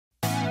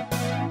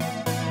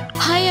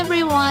Hi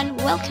everyone,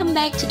 welcome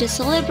back to the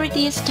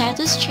Celebrity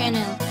Status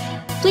channel.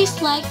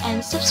 Please like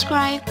and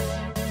subscribe.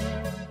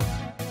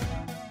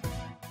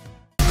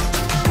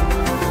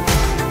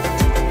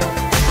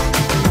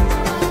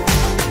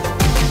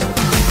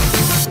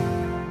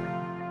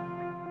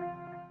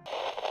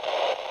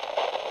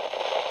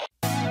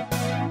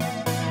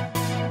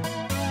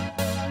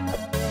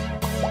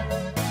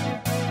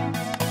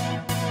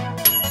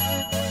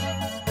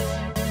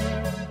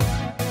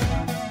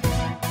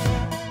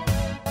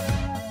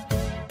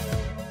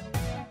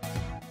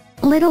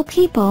 Little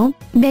people,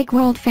 big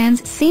world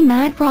fans see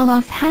Matt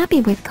Roloff happy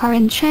with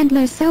Caryn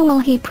Chandler, so will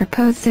he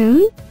propose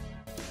soon?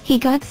 He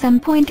got some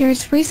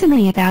pointers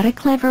recently about a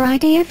clever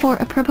idea for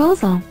a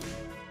proposal.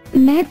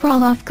 Matt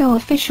Roloff go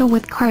official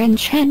with Caryn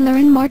Chandler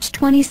in March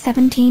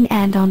 2017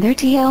 and on their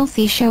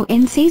TLC show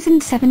in season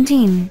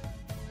 17.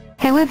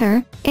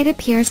 However, it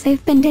appears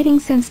they've been dating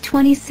since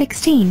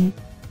 2016.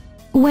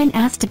 When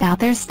asked about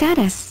their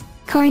status,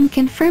 Caryn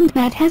confirmed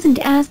Matt hasn't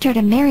asked her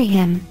to marry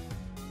him.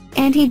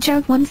 And he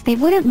joked once they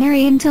wouldn't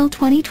marry until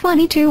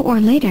 2022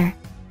 or later.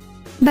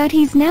 But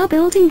he's now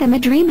building them a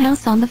dream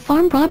house on the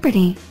farm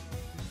property.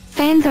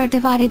 Fans are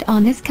divided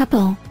on this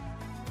couple.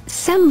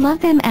 Some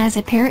love them as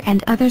a pair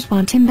and others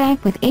want him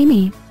back with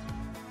Amy.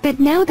 But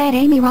now that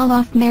Amy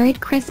Roloff married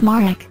Chris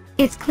Marek,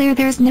 it's clear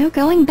there's no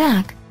going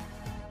back.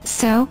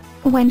 So,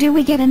 when do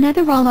we get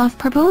another Roloff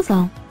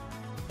proposal?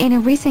 In a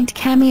recent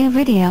cameo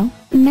video,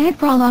 Matt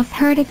Roloff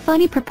heard a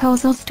funny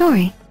proposal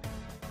story.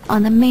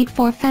 On the Made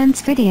for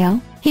Fans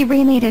video, he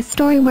relayed a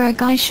story where a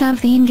guy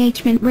shoved the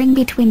engagement ring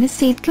between the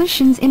seat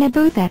cushions in a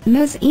booth at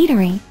Moe's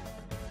Eatery.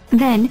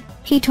 Then,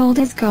 he told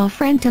his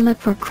girlfriend to look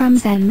for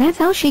crumbs and that's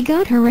how she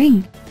got her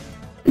ring.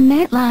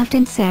 Matt laughed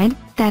and said,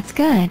 "That's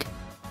good.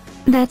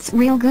 That's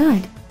real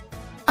good.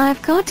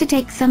 I've got to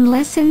take some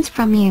lessons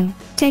from you,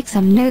 take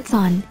some notes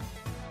on."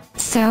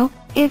 So,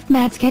 if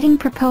Matt's getting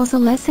proposal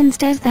lessons,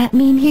 does that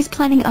mean he's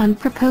planning on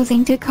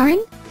proposing to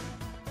Caryn?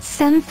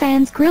 Some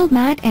fans grilled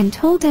Matt and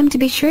told him to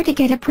be sure to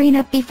get a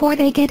prenup before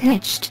they get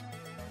hitched.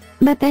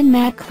 But then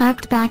Matt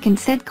clapped back and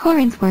said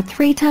Caryn's worth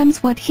 3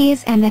 times what he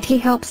is and that he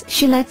hopes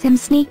she lets him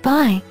sneak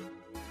by.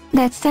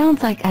 That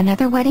sounds like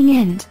another wedding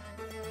end.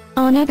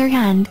 On the other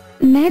hand,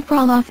 Matt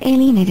Roloff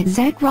alienated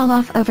Zach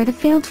Roloff over the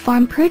failed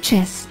farm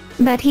purchase,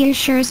 but he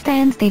assures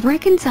fans they've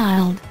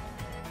reconciled.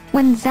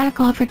 When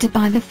Zach offered to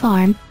buy the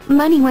farm,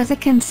 money was a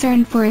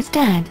concern for his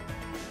dad.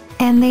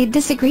 And they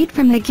disagreed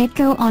from the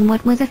get-go on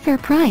what was a fair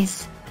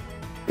price.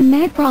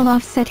 Matt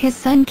Roloff said his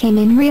son came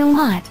in real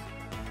hot.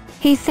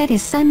 He said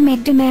his son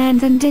made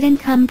demands and didn't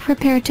come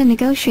prepared to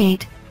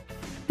negotiate.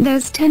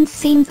 Those tense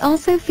scenes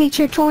also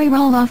feature Tori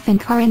Roloff and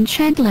Caryn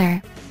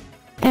Chandler.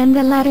 And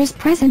the latter's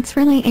presence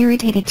really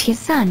irritated his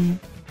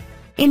son.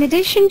 In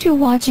addition to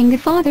watching the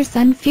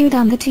father-son feud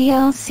on the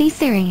TLC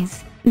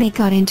series, they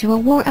got into a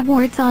war of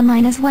words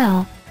online as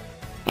well.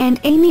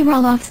 And Amy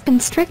Roloff's been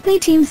strictly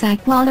Team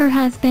Zach while her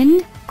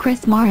husband,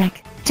 Chris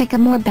Marek, took a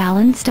more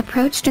balanced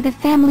approach to the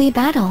family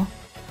battle.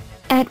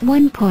 At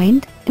one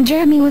point,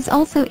 Jeremy was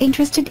also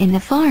interested in the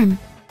farm.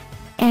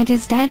 And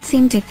his dad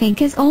seemed to think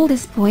his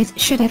oldest boys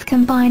should have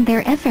combined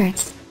their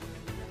efforts.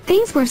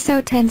 Things were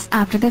so tense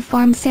after the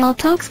farm sale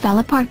talks fell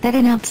apart that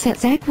an upset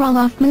Zach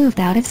Roloff moved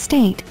out of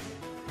state.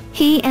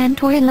 He and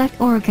Tori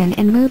left Oregon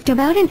and moved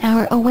about an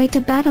hour away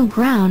to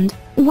Battleground,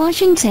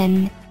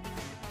 Washington.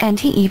 And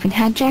he even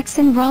had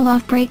Jackson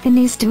Roloff break the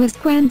news to his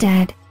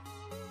granddad.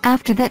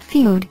 After that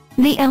feud,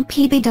 the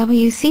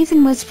Lpbw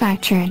season was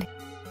fractured.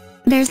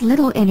 There's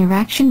little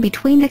interaction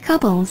between the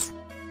couples.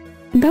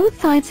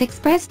 Both sides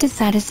expressed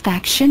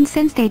dissatisfaction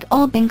since they'd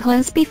all been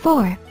close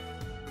before.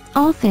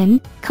 Often,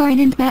 Caryn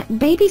and Matt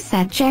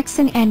babysat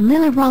Jackson and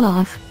Lila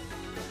Roloff.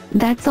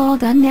 That's all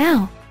done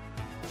now.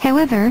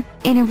 However,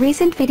 in a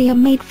recent video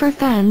made for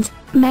fans,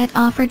 Matt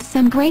offered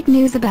some great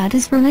news about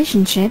his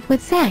relationship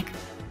with Zach.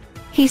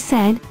 He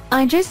said,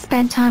 "I just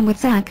spent time with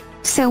Zach,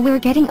 so we're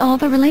getting all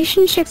the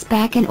relationships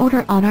back in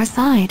order on our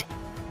side."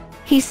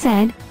 He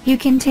said, "You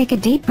can take a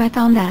deep breath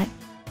on that."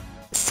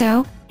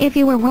 So, if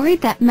you were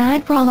worried that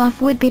Matt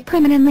Roloff would be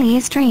permanently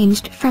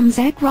estranged from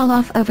Zach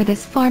Roloff over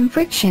this farm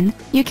friction,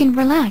 you can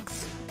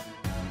relax.